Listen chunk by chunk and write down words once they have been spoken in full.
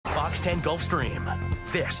Fox 10 Gulfstream.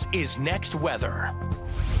 This is Next Weather.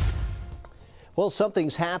 Well,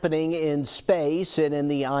 something's happening in space and in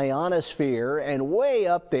the ionosphere, and way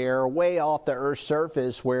up there, way off the Earth's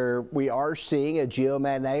surface, where we are seeing a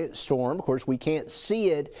geomagnetic storm. Of course, we can't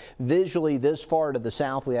see it visually this far to the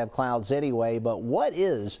south. We have clouds anyway, but what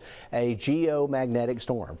is a geomagnetic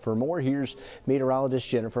storm? For more, here's meteorologist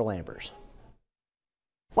Jennifer Lambers.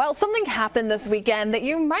 Well, something happened this weekend that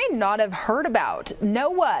you might not have heard about.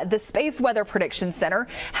 NOAA, the Space Weather Prediction Center,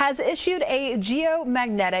 has issued a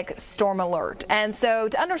geomagnetic storm alert. And so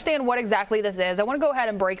to understand what exactly this is, I want to go ahead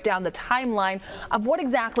and break down the timeline of what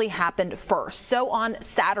exactly happened first. So on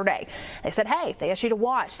Saturday, they said, hey, they issued a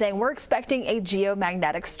watch saying we're expecting a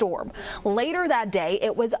geomagnetic storm. Later that day,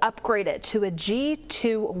 it was upgraded to a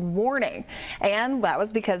G2 warning. And that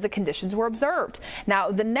was because the conditions were observed.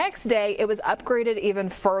 Now, the next day, it was upgraded even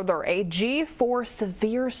further. A G4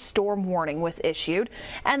 severe storm warning was issued,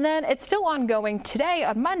 and then it's still ongoing today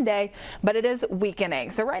on Monday, but it is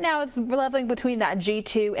weakening. So right now it's leveling between that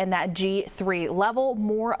G2 and that G3 level,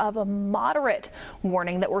 more of a moderate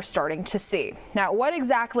warning that we're starting to see. Now, what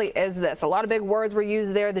exactly is this? A lot of big words were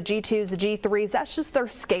used there, the G2s, the G3s, that's just their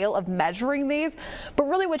scale of measuring these. But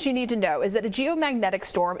really what you need to know is that a geomagnetic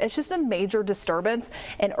storm is just a major disturbance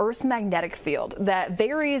in Earth's magnetic field that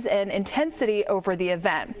varies in intensity over the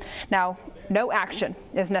event. Now, no action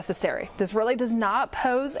is necessary. This really does not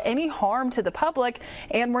pose any harm to the public,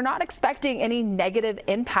 and we're not expecting any negative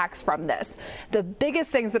impacts from this. The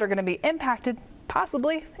biggest things that are going to be impacted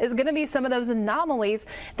possibly is going to be some of those anomalies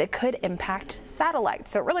that could impact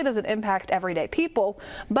satellites. So it really doesn't impact everyday people,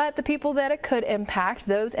 but the people that it could impact,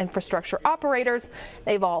 those infrastructure operators,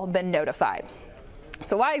 they've all been notified.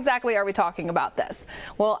 So why exactly are we talking about this?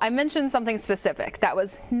 Well, I mentioned something specific. That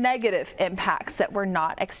was negative impacts that we're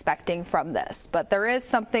not expecting from this. But there is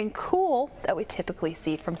something cool that we typically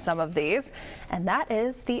see from some of these, and that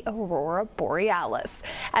is the aurora borealis.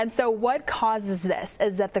 And so what causes this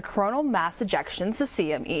is that the coronal mass ejections, the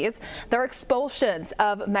CMEs, they're expulsions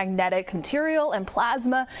of magnetic material and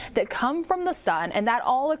plasma that come from the sun, and that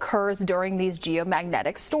all occurs during these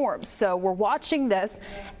geomagnetic storms. So we're watching this,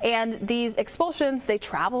 and these expulsions, they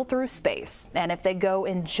travel through space, and if they go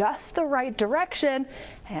in just the right direction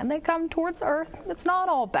and they come towards Earth, it's not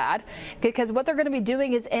all bad, because what they're going to be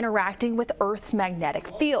doing is interacting with Earth's magnetic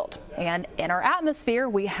field. And in our atmosphere,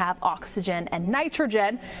 we have oxygen and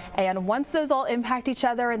nitrogen, and once those all impact each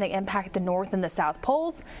other and they impact the north and the south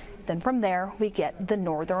poles, then from there we get the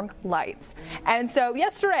northern lights. And so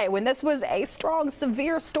yesterday, when this was a strong,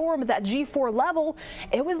 severe storm at that G4 level,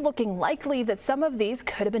 it was looking likely that some of these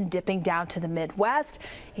could have been dipping down to the Midwest.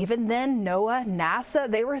 Even then, NOAA, NASA,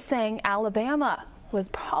 they were saying Alabama was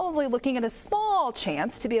probably looking at a small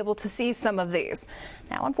chance to be able to see some of these.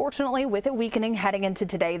 Now, unfortunately, with it weakening heading into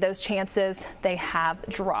today, those chances, they have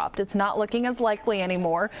dropped. It's not looking as likely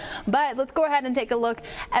anymore. But let's go ahead and take a look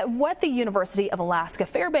at what the University of Alaska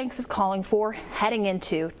Fairbanks is calling for heading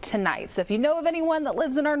into tonight. So if you know of anyone that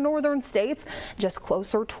lives in our northern states, just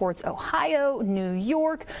closer towards Ohio, New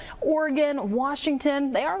York, Oregon,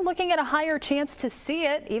 Washington, they are looking at a higher chance to see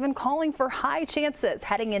it, even calling for high chances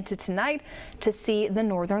heading into tonight to see the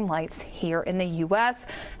northern lights here in the U.S.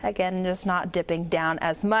 Again, just not dipping down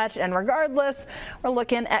as much, and regardless, we're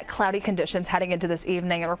looking at cloudy conditions heading into this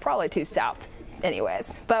evening, and we're probably too south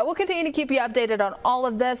anyways. But we'll continue to keep you updated on all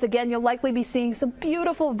of this. Again, you'll likely be seeing some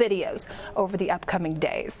beautiful videos over the upcoming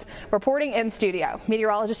days. Reporting in studio,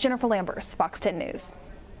 meteorologist Jennifer Lambers, Fox 10 News.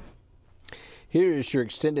 Here's your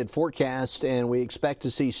extended forecast, and we expect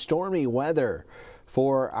to see stormy weather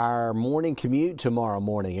for our morning commute tomorrow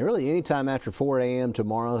morning. And really anytime after 4 a.m.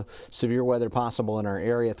 tomorrow, severe weather possible in our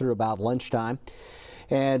area through about lunchtime.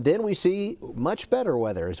 And then we see much better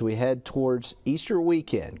weather as we head towards Easter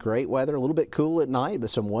weekend. Great weather, a little bit cool at night,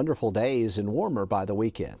 but some wonderful days and warmer by the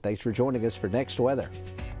weekend. Thanks for joining us for Next Weather.